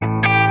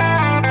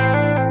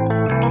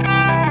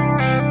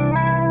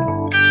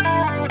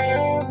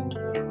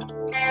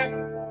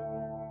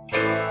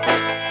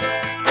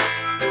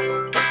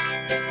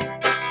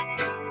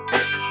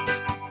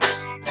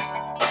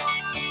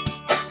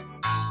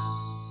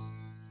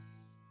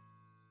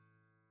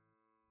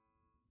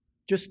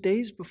Just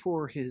days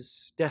before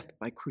his death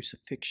by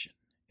crucifixion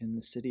in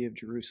the city of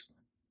Jerusalem,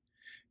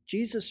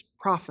 Jesus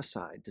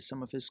prophesied to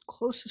some of his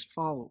closest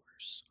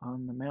followers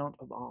on the Mount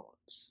of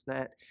Olives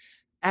that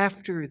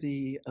after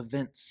the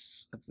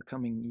events of the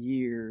coming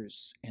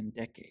years and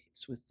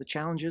decades, with the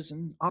challenges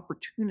and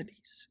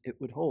opportunities it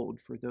would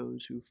hold for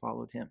those who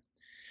followed him,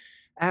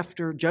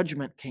 after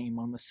judgment came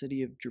on the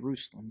city of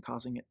Jerusalem,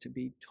 causing it to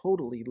be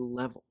totally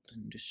leveled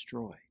and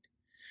destroyed,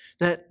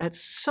 that at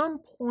some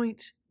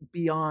point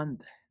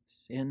beyond that,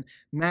 in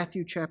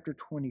Matthew chapter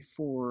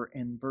 24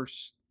 and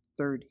verse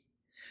 30,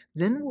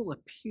 then will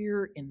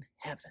appear in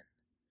heaven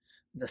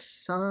the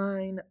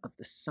sign of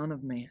the Son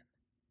of Man.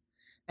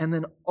 And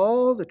then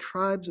all the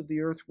tribes of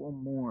the earth will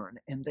mourn,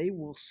 and they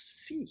will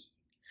see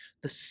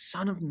the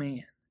Son of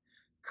Man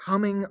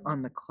coming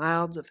on the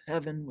clouds of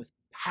heaven with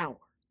power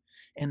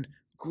and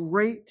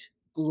great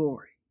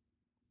glory.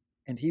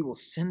 And he will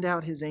send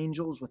out his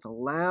angels with a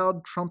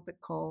loud trumpet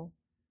call,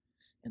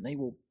 and they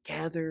will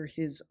gather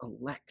his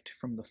elect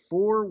from the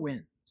four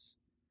winds,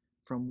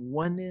 from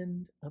one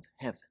end of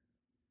heaven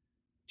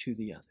to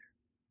the other.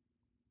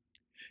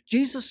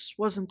 Jesus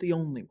wasn't the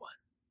only one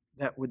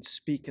that would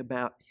speak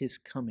about his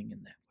coming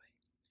in that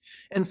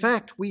way. In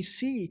fact, we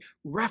see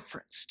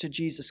reference to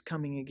Jesus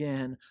coming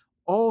again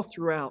all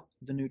throughout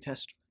the New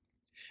Testament.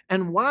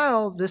 And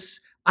while this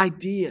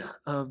idea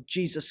of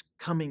Jesus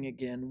coming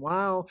again,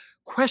 while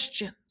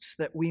questions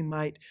that we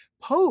might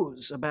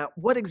pose about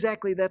what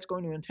exactly that's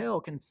going to entail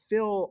can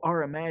fill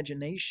our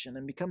imagination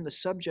and become the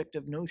subject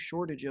of no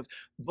shortage of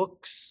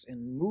books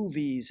and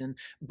movies and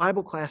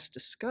Bible class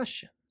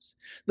discussions,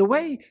 the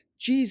way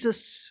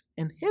Jesus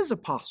and his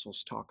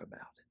apostles talk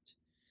about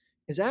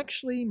it is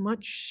actually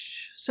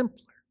much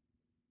simpler,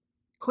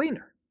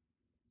 cleaner,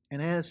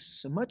 and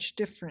has a much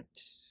different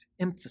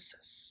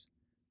emphasis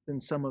than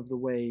some of the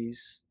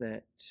ways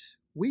that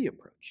we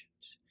approach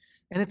it.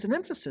 And it's an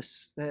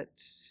emphasis that,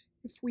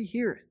 if we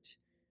hear it,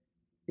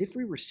 if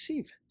we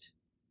receive it,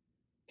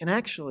 can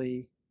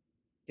actually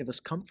give us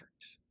comfort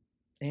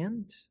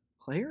and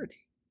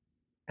clarity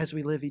as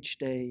we live each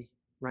day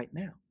right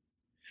now.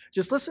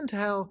 Just listen to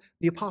how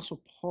the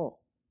Apostle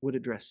Paul would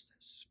address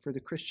this for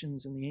the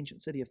Christians in the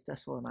ancient city of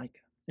Thessalonica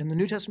in the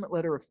New Testament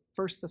letter of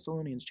 1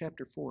 Thessalonians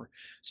chapter 4,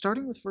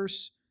 starting with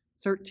verse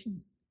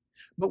 13.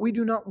 But we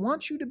do not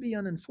want you to be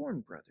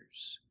uninformed,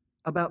 brothers,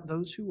 about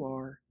those who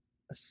are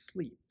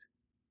asleep,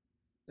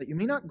 that you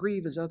may not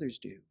grieve as others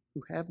do,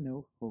 who have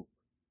no hope.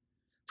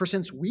 For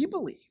since we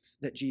believe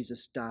that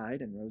Jesus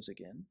died and rose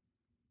again,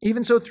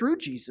 even so through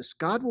Jesus,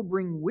 God will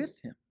bring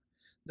with him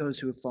those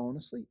who have fallen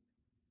asleep.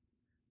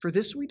 For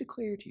this we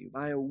declare to you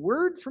by a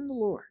word from the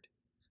Lord,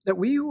 that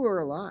we who are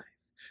alive,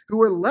 who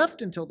are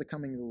left until the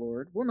coming of the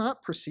Lord, will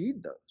not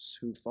precede those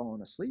who have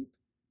fallen asleep.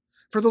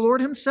 For the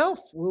Lord himself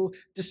will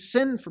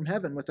descend from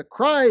heaven with a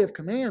cry of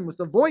command, with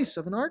the voice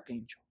of an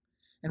archangel,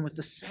 and with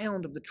the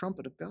sound of the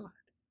trumpet of God.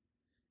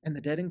 And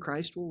the dead in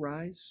Christ will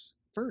rise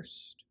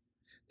first.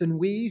 Then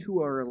we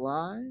who are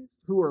alive,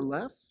 who are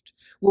left,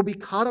 will be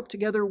caught up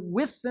together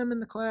with them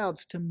in the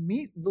clouds to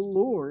meet the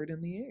Lord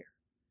in the air.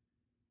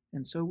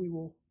 And so we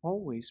will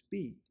always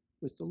be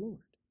with the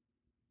Lord.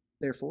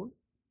 Therefore,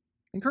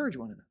 encourage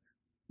one another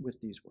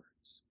with these words.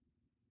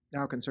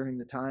 Now concerning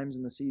the times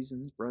and the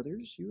seasons,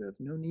 brothers, you have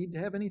no need to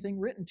have anything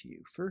written to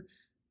you, for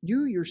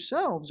you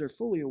yourselves are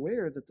fully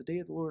aware that the day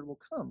of the Lord will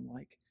come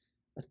like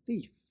a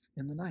thief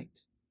in the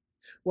night.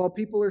 While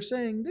people are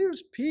saying,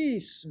 there's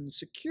peace and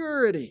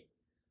security,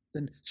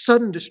 then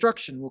sudden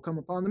destruction will come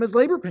upon them as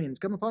labor pains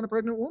come upon a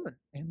pregnant woman,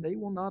 and they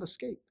will not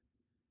escape.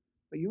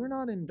 But you are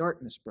not in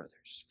darkness,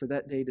 brothers, for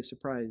that day to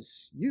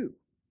surprise you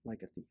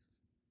like a thief.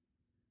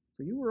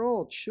 For you are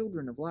all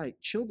children of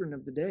light, children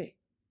of the day.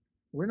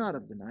 We're not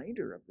of the night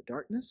or of the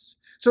darkness.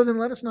 So then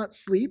let us not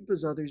sleep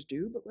as others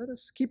do, but let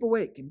us keep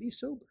awake and be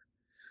sober.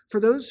 For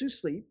those who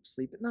sleep,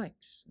 sleep at night,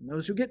 and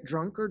those who get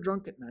drunk are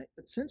drunk at night.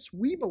 But since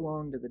we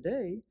belong to the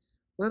day,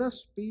 let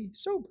us be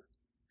sober,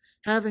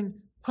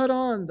 having put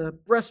on the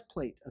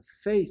breastplate of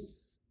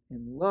faith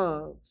and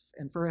love,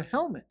 and for a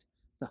helmet,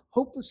 the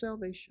hope of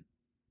salvation.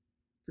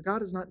 For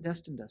God has not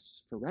destined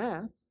us for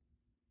wrath,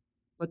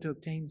 but to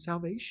obtain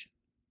salvation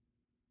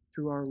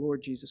through our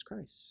Lord Jesus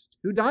Christ,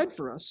 who died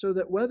for us so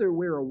that whether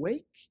we're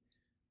awake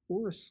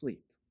or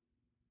asleep,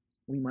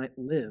 we might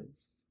live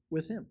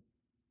with him.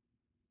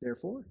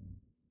 Therefore,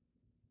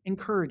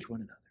 encourage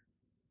one another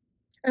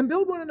and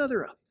build one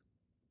another up,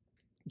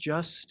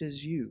 just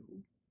as you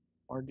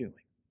are doing.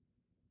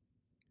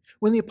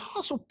 When the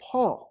Apostle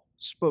Paul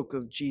spoke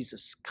of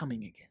Jesus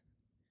coming again,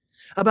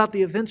 about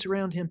the events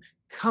around him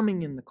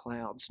coming in the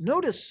clouds,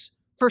 notice,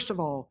 first of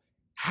all,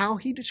 how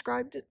he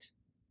described it,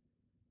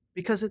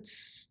 because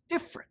it's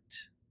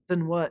different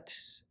than what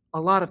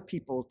a lot of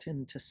people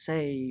tend to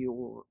say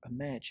or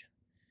imagine.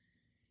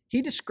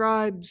 He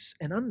describes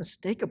an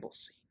unmistakable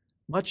scene,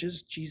 much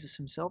as Jesus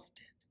himself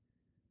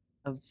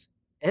did, of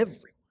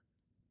everyone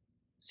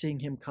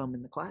seeing him come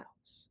in the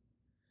clouds.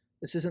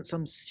 This isn't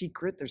some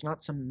secret. There's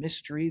not some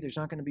mystery. There's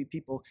not going to be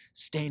people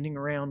standing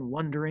around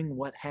wondering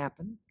what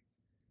happened.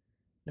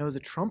 No, the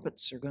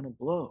trumpets are going to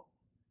blow,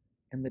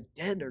 and the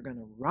dead are going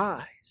to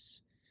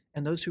rise.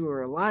 And those who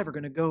are alive are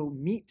going to go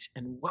meet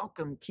and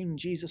welcome King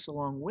Jesus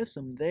along with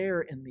them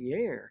there in the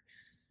air.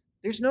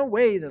 There's no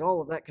way that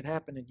all of that could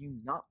happen and you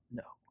not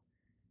know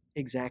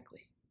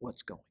exactly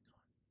what's going on.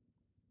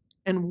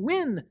 And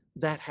when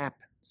that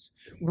happens,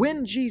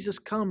 when Jesus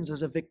comes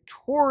as a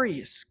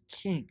victorious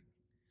king,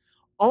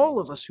 all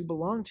of us who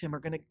belong to him are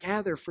going to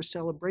gather for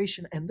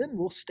celebration, and then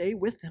we'll stay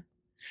with him.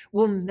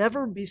 We'll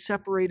never be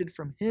separated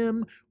from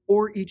him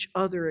or each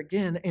other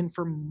again. And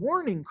for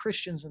mourning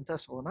Christians in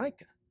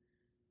Thessalonica,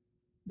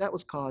 that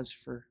was cause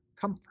for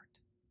comfort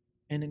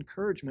and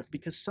encouragement,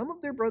 because some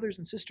of their brothers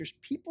and sisters,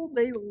 people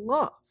they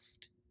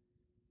loved,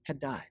 had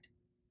died.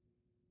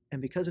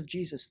 And because of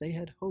Jesus, they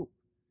had hope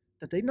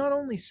that they'd not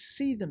only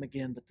see them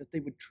again, but that they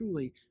would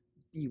truly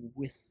be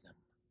with them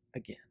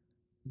again.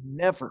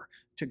 Never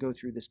to go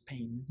through this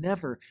pain,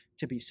 never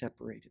to be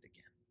separated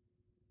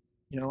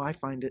again. I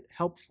find it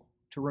helpful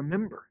to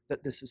remember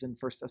that this is in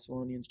 1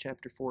 Thessalonians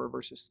chapter 4,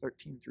 verses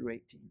 13 through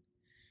 18.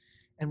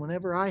 And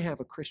whenever I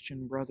have a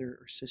Christian brother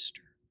or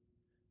sister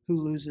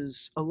who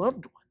loses a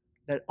loved one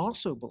that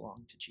also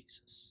belonged to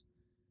Jesus,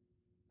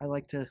 I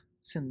like to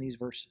send these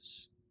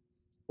verses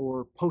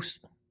or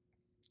post them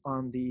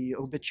on the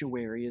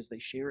obituary as they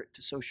share it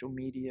to social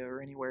media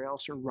or anywhere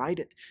else, or write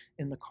it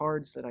in the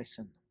cards that I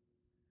send them.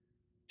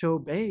 To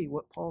obey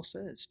what Paul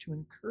says, to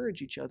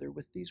encourage each other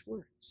with these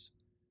words.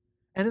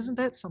 And isn't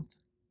that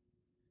something?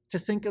 To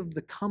think of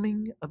the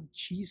coming of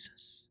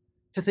Jesus,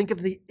 to think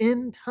of the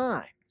end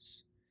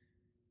times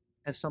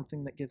as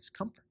something that gives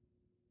comfort,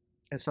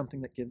 as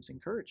something that gives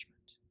encouragement.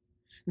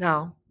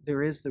 Now,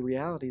 there is the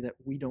reality that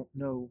we don't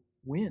know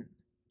when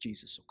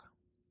Jesus will come.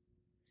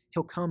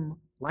 He'll come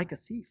like a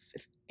thief.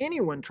 If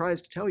anyone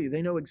tries to tell you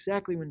they know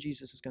exactly when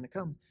Jesus is going to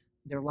come,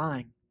 they're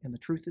lying, and the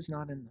truth is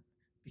not in them,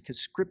 because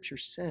Scripture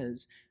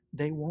says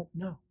they won't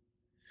know.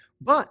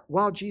 But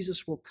while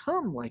Jesus will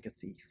come like a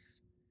thief,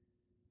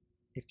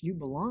 if you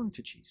belong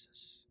to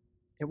Jesus,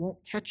 it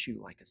won't catch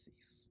you like a thief.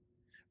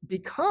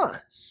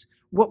 Because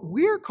what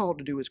we're called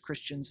to do as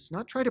Christians is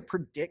not try to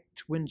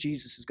predict when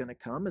Jesus is going to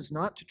come, is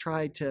not to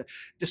try to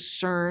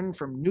discern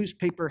from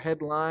newspaper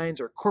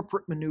headlines or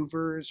corporate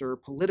maneuvers or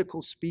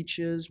political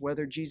speeches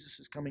whether Jesus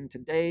is coming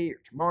today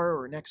or tomorrow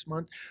or next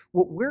month.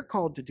 What we're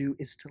called to do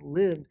is to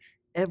live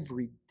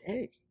every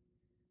day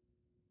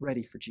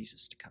ready for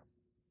Jesus to come.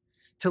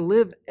 To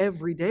live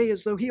every day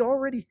as though he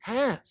already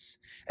has,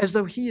 as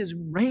though he is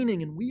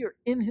reigning and we are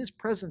in his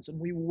presence, and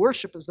we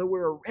worship as though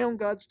we're around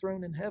God's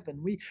throne in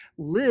heaven. We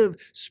live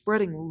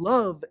spreading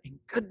love and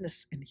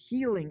goodness and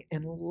healing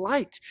and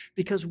light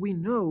because we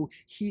know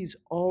he's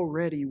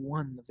already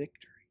won the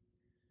victory.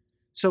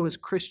 So as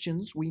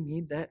Christians, we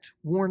need that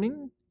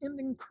warning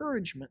and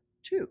encouragement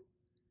too.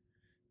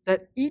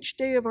 That each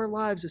day of our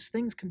lives, as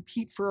things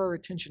compete for our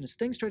attention, as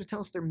things try to tell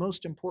us they're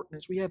most important,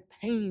 as we have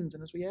pains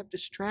and as we have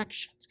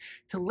distractions,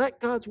 to let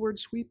God's word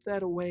sweep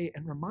that away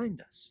and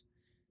remind us,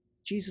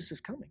 Jesus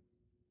is coming,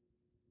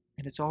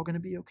 and it's all going to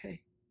be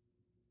okay.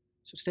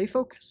 So stay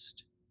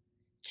focused.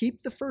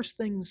 Keep the first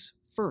things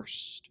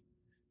first.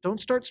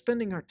 Don't start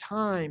spending our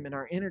time and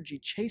our energy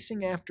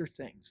chasing after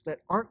things that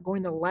aren't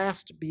going to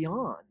last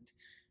beyond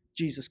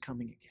Jesus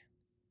coming again.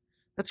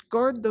 Let's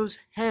guard those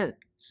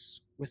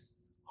heads with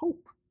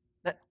hope.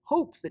 That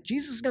hope that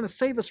Jesus is going to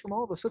save us from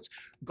all this. Let's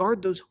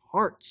guard those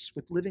hearts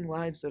with living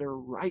lives that are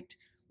right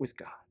with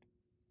God.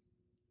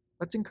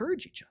 Let's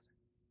encourage each other.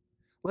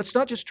 Let's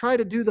not just try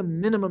to do the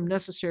minimum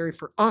necessary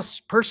for us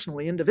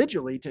personally,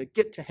 individually, to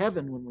get to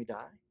heaven when we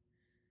die.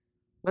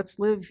 Let's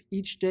live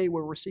each day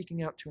where we're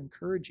seeking out to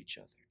encourage each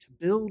other, to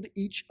build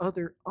each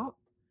other up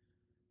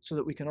so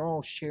that we can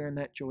all share in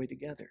that joy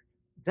together.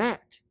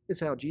 That is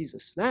how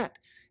that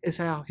is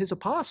how his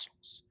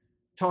apostles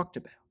talked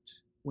about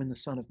when the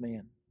Son of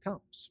Man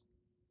comes.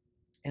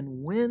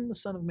 And when the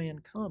Son of Man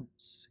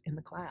comes in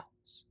the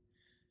clouds,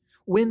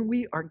 when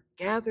we are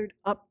gathered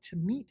up to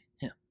meet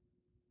him,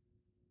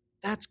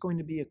 that's going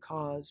to be a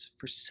cause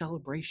for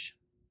celebration,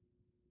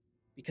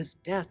 because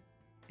death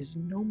is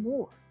no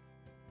more,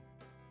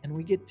 and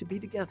we get to be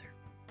together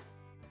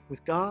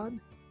with God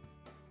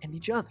and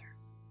each other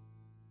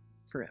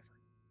forever.